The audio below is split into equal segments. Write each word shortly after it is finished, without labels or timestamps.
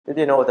Did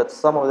you know that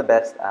some of the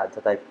best ads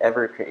that I've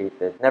ever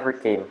created never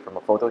came from a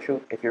photo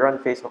shoot? If you run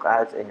Facebook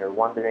ads and you're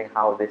wondering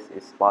how this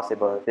is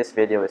possible, this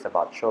video is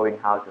about showing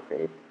how to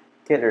create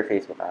killer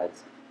Facebook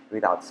ads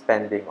without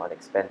spending on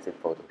expensive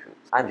photo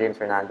shoots. I'm James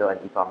Fernando, an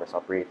e-commerce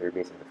operator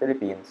based in the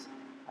Philippines.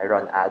 I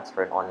run ads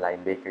for an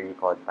online bakery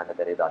called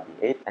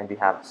Panaderia.ph, and we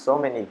have so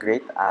many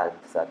great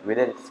ads that we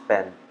didn't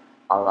spend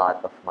a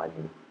lot of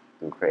money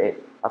to create.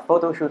 A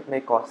photo shoot may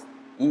cost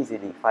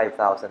easily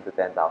 5,000 to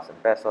 10,000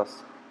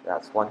 pesos.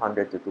 That's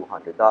 $100 to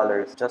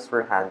 $200 just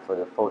for a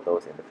handful of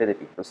photos in the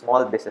Philippines. For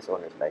small business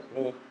owners like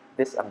me,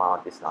 this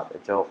amount is not a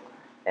joke,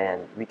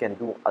 and we can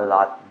do a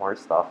lot more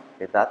stuff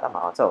with that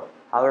amount. So,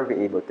 how are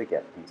we able to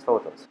get these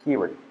photos?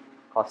 Keyword: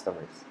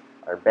 customers.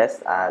 Our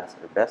best ads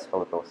or best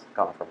photos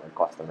come from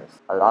our customers.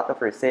 A lot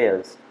of our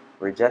sales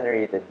were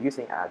generated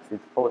using ads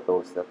with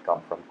photos that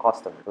come from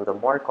customers. So the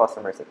more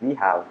customers that we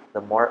have, the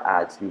more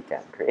ads we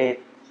can create,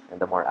 and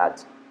the more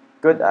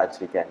good ads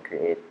we can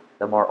create,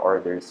 the more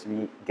orders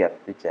we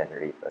get to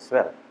generate as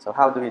well. So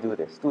how do we do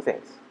this? Two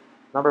things.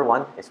 Number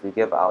one is we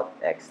give out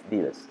X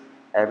deals.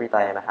 Every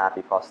time a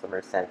happy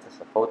customer sends us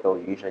a photo,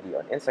 usually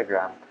on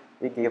Instagram,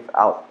 we give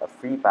out a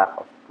free pack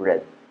of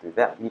bread to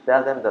them. We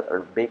tell them that our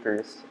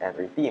bakers and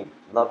our team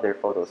love their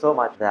photo so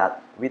much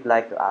that we'd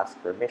like to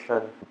ask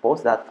permission to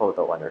post that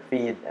photo on our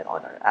feed and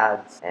on our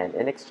ads, and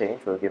in exchange,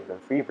 we'll give them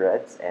free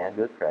breads and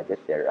we'll credit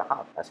their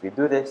account. As we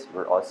do this,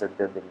 we're also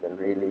building the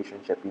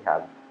relationship we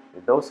have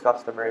with those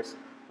customers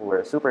who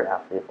are super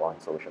active on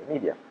social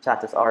media.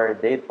 Chances are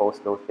they'd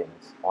post those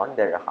things on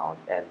their account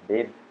and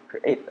they'd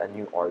create a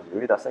new order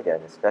with us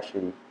again,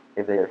 especially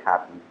if they are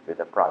happy with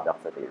the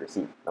products that they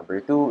receive.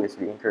 Number two is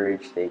we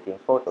encourage taking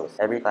photos.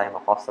 Every time a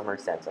customer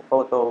sends a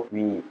photo,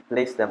 we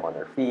place them on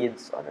our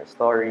feeds, on our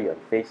story, on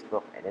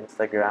Facebook and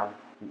Instagram.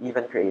 We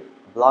even create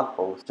blog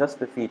posts just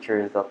to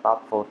feature the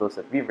top photos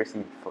that we've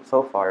received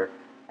so far,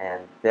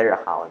 and their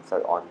accounts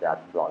are on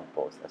that blog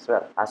post as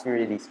well. As we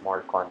release more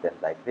content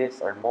like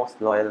this, our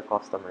most loyal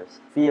customers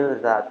feel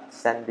that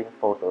sending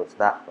photos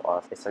back to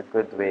us is a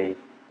good way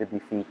to be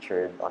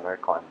featured on our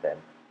content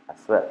as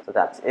well. So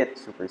that's it,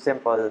 super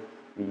simple.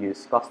 We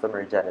use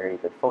customer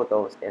generated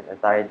photos, and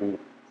entirely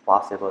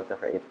possible to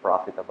create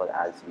profitable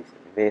ads using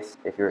this.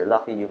 If you're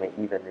lucky, you may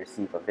even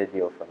receive a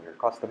video from your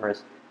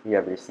customers. We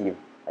have received,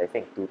 I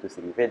think, 2 to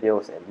 3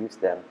 videos and use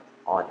them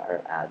on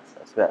our ads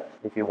as well.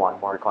 If you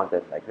want more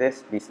content like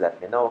this, please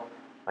let me know.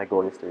 My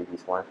goal is to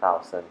release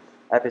 1,000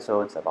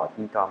 episodes about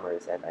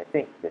e-commerce, and I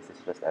think this is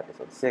just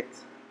episode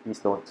 6. Please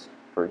don't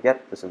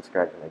forget to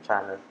subscribe to my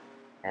channel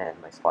and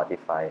my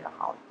Spotify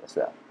account as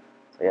well.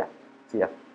 So yeah, see ya.